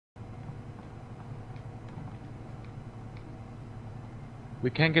We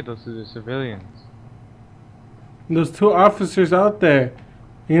can't get those to the civilians. There's 2 officers out there.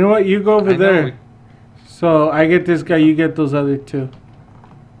 You know what? You go over I know, there. So I get this guy, you get those other 2.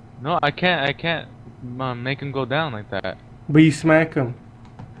 No, I can't make him go down like that. But you smack him.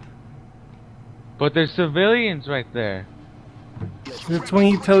 But there's civilians right there. That's when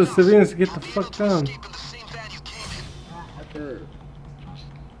you tell the civilians to get the fuck down.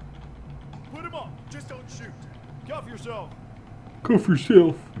 Put him up. Just don't shoot. Cuff yourself. Cuff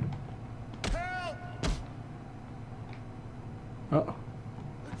yourself. Help! Uh-oh.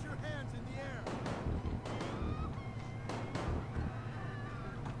 Put your hands in the air.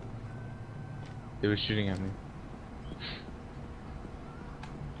 They were shooting at me.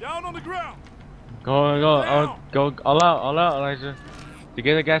 Down on the ground. Go, all out, Elijah. To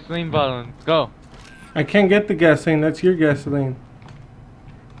get a gasoline bottle, let's go. I can't get the gasoline, that's your gasoline.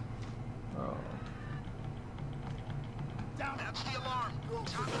 Oh. Down. That's the alarm.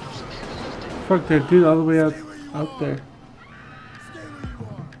 Fuck that dude all the way out there. Stay where you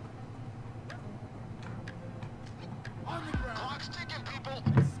are. On the ground. Clock's ticking, people.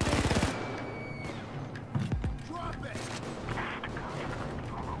 Drop it.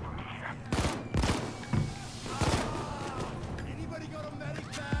 Anybody got a medic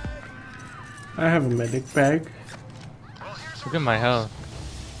bag? I have a medic bag. Look at my health.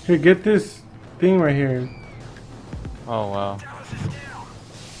 Here, get this thing right here. Oh wow.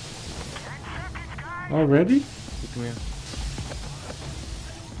 Already? Come here.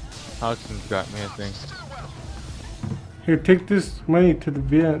 Hodgson's got me, I think. Here, take this money to the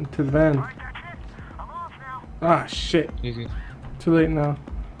van. Ah, shit. Easy. Too late now.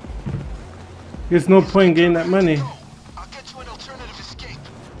 There's no point in getting that money. I'll get you an alternative escape.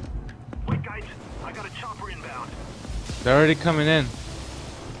 Wait, guys. I got a chopper inbound. They're already coming in.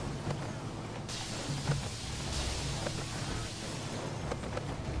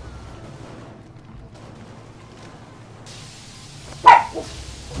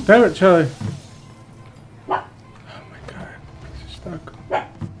 Damn it, Charlie. Oh my god. It's stuck.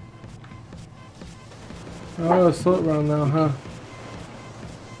 Oh, assault round now, huh?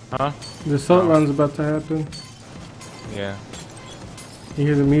 Huh? The assault round's about to happen. Yeah. You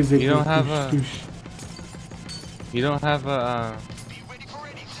hear the music. You don't have doosh, a- doosh. You don't have a,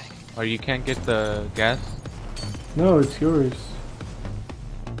 or you can't get the gas? No, it's yours.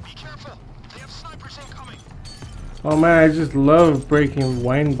 Be careful. They have snipers incoming. Oh man, I just love breaking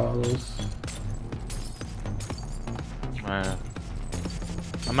wine bottles. I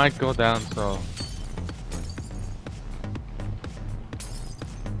might go down, so.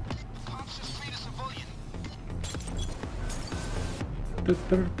 Cops just freed a civilian.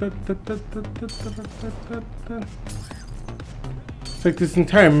 It's like this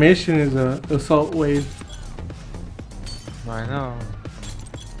entire mission is a assault wave. I know.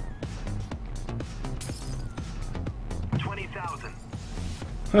 20,000.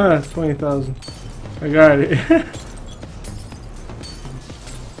 Ah, it's 20,000. I got it.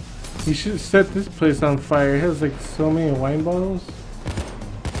 You should set this place on fire. It has like so many wine bottles.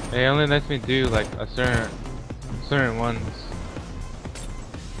 It only lets me do like a certain ones.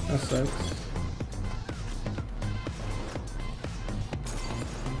 That sucks.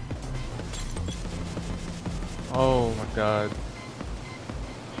 Oh my god.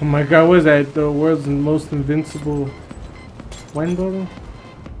 Oh my god, what is that? The world's most invincible wine bottle?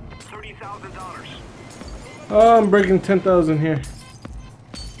 $30,000. Oh, I'm breaking 10,000 here.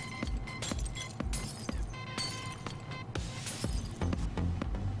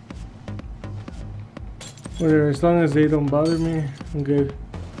 Whatever, as long as they don't bother me, I'm good.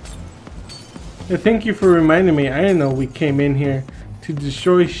 Hey, thank you for reminding me. I didn't know we came in here to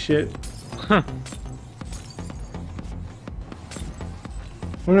destroy shit. Huh.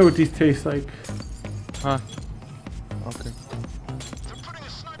 Wonder what these taste like. Huh. Okay. They're putting a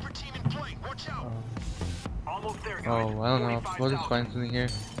sniper team in play. Watch out. Almost there, guys. Oh, I don't know. We'll just find something here.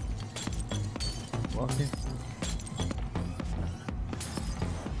 Okay.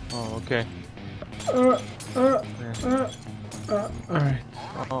 Oh, okay. Alright.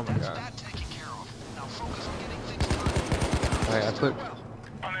 Oh my god. That taken care of. Now focus on getting things done. Alright, I put.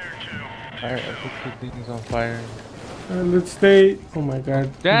 I'm there too. Alright, I put 2 things on fire. Let's stay. Oh my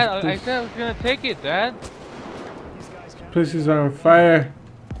god. Dad, I This said I was gonna take it, Dad. places are on fire.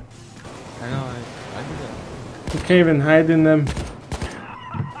 I know. I did it. You can't even hide in them.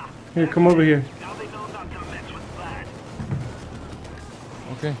 Here, come over here. Now they know not to mess with that.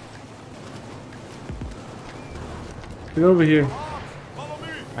 Okay. Get over here. Follow me.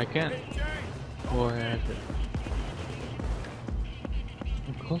 I can't. Boy, I have to.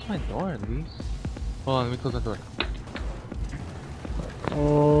 Close my door at least. Hold on, let me close the door.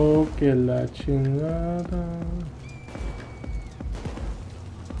 Oh, que la chingada.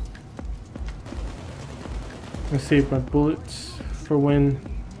 Let's save my bullets for when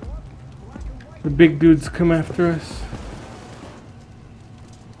the big dudes come after us.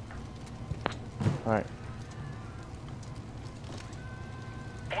 Alright.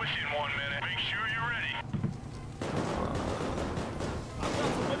 Within 1 minute. Make sure you're ready. I've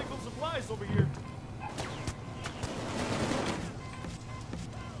got some medical supplies over here.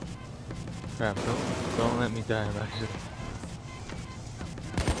 Crap, don't let me die, Roger.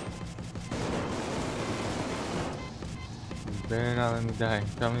 You better not let me die.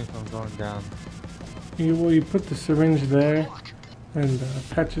 Tell me if I'm going down. You put the syringe there and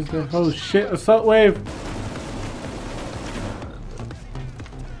patches there. Oh shit, assault wave!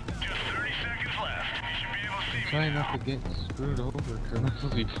 Just 30 seconds left. You should be able to see me. Try not to get screwed over, because I'm not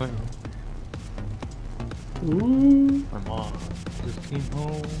supposed to be playing. Ooh. My mom just came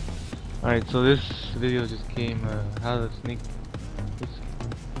home. Alright, so this video just came, how to sneak. This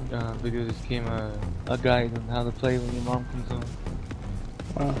video just came, a guide on how to play when your mom comes home.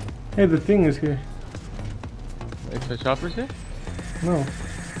 Wow. Hey, the thing is here. If the chopper's here? No.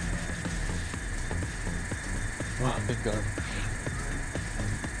 Wow, thank God.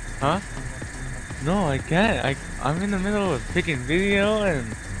 Huh? No, I can't. I'm in the middle of picking video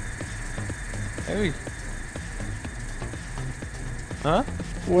and every. Huh?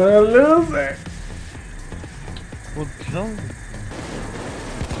 What a loser! Well,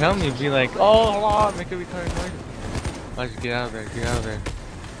 tell me, be like, oh, hold on, make a retarded noise. Why'd you get out of there? Get out of there.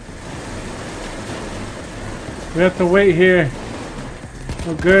 We have to wait here.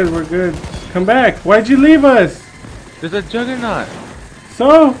 We're good, we're good. Come back! Why'd you leave us? There's a juggernaut.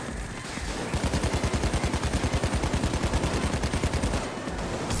 So?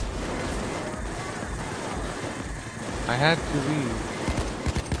 I had to leave.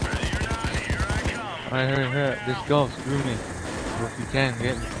 Alright, hurry. Just go, screw me. Well, if you can,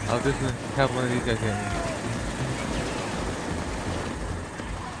 get me. I'll just have one of these guys get me.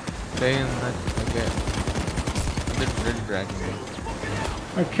 Stay in, let's get. They're dragging me.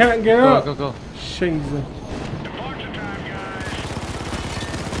 I can't get Go, up! go. Jesus.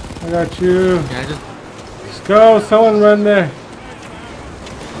 I got you. Can I just. Let's go, someone run there.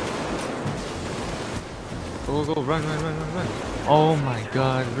 Go, run. Oh my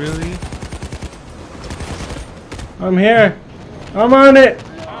God, really? I'm here. I'm on it.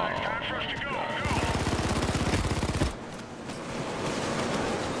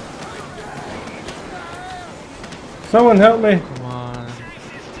 Someone help me. Come on.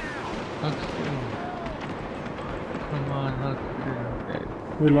 Huxton. Come on, Huxton.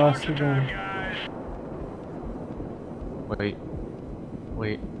 We lost again. Wait.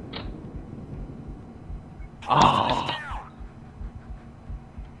 Oh!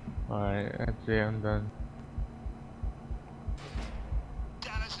 Alright, that's it, I'm done.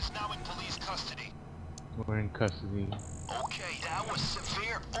 Dennis is now in police custody. We're in custody. Okay, that was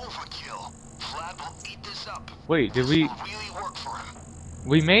severe overkill. Vlad will eat this up. Wait, did we... This will really work for him.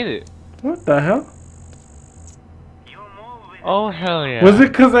 We made it! What the hell? Oh, hell yeah. Was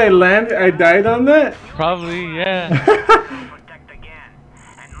it because I landed? I died on that? Probably, yeah.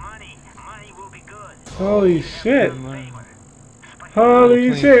 Holy shit. Money.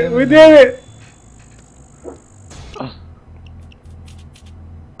 Holy shit, we did it! Oh.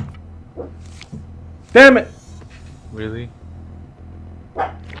 Damn it! Really?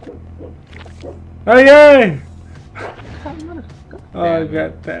 Oh yeah! Oh, I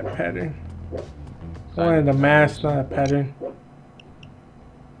got that pattern. I wanted a mask, not a pattern.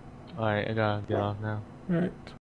 Alright, I gotta get off now. Alright.